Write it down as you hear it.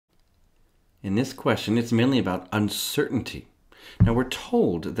In this question, it's mainly about uncertainty. Now we're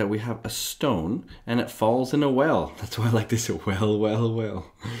told that we have a stone and it falls in a well. That's why I like this,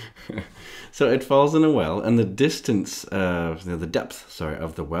 well. So it falls in a well and the distance, the depth,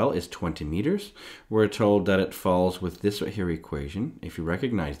 of the well is 20 meters. We're told that it falls with this right here equation. If you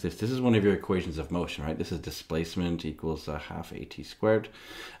recognize this, this is one of your equations of motion, right? This is displacement equals half at squared.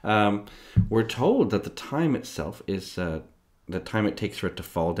 We're told that the time itself is the time it takes for it to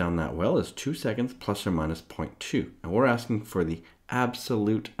fall down that well is 2 seconds plus or minus 0.2. And we're asking for the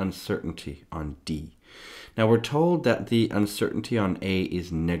absolute uncertainty on D. Now we're told that the uncertainty on A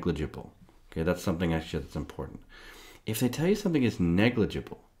is negligible. Okay, that's something actually that's important. If they tell you something is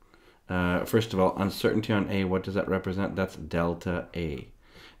negligible, first of all, uncertainty on A, what does that represent? That's delta A.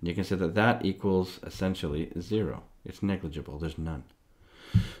 And you can say that that equals essentially 0. It's negligible, there's none.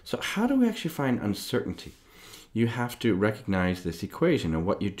 So how do we actually find uncertainty? You have to recognize this equation and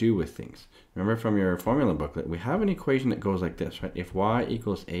what you do with things. Remember from your formula booklet, we have an equation that goes like this, right? If y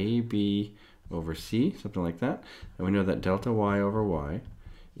equals AB over C, something like that, and we know that delta y over y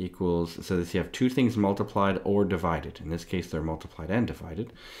equals, so that you have two things multiplied or divided, in this case they're multiplied and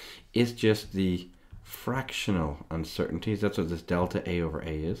divided, is just the fractional uncertainties. That's what this delta A over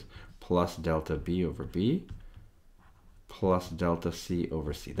A is, plus delta B over B, plus delta C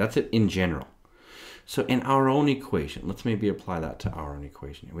over C. That's it in general. So in our own equation, let's maybe apply that to our own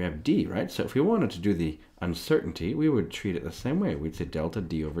equation. We have D, right? So if we wanted to do the uncertainty, we would treat it the same way. We'd say delta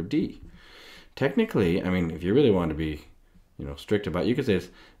D over D. Technically, I mean, if you really want to be, strict about it, you could say it's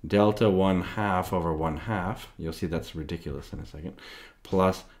delta 1/2 over 1/2. You'll see that's ridiculous in a second.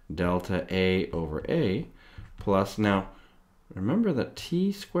 Plus delta A over A plus, now, remember that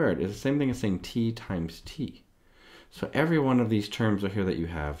T squared is the same thing as saying T times T. So every one of these terms here that you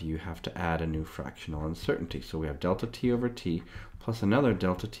have to add a new fractional uncertainty. So we have delta T over T plus another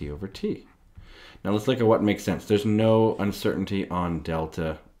delta T over T. Now let's look at what makes sense. There's no uncertainty on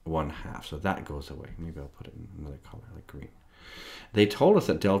delta 1/2, so that goes away. Maybe I'll put it in another color, like green. They told us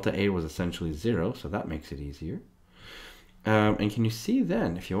that delta A was essentially 0, so that makes it easier. And can you see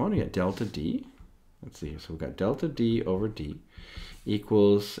then, if you want to get delta D, let's see here, so we've got delta D over D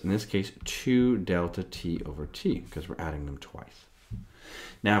equals, in this case, 2 delta T over T, because we're adding them twice.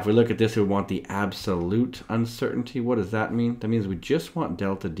 Now, if we look at this, we want the absolute uncertainty. What does that mean? That means we just want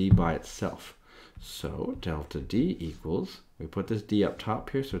delta D by itself. So delta D equals, we put this D up top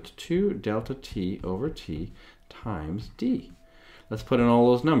here, so it's 2 delta T over T times D. Let's put in all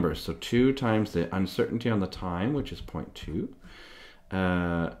those numbers. So 2 times the uncertainty on the time, which is 0.2.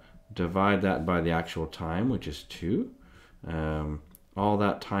 Divide that by the actual time, which is 2. All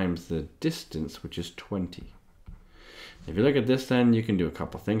that times the distance, which is 20. If you look at this, then you can do a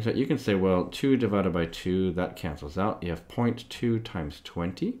couple things. You can say, well, 2 divided by 2, that cancels out. You have 0.2 times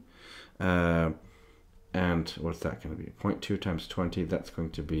 20. And what's that going to be? 0.2 times 20, that's going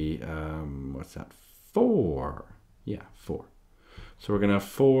to be, what's that? 4. Yeah, 4. So we're going to have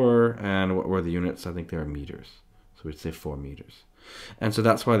 4, and what were the units? I think they are meters. So we'd say 4 meters. And so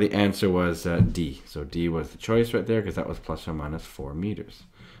that's why the answer was D. So D was the choice right there because that was plus or minus 4 meters.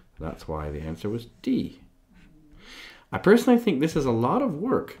 That's why the answer was D. I personally think this is a lot of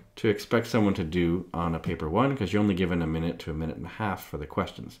work to expect someone to do on a paper 1 because you're only given a minute to a minute and a half for the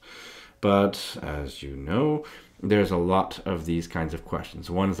questions. But as you know, there's a lot of these kinds of questions,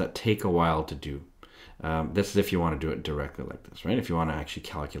 ones that take a while to do. This is if you want to do it directly like this, right? If you want to actually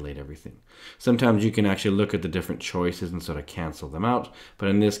calculate everything. Sometimes you can actually look at the different choices and sort of cancel them out. But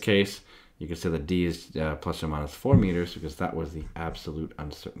in this case, you can say that D is plus or minus 4 meters because that was the absolute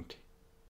uncertainty.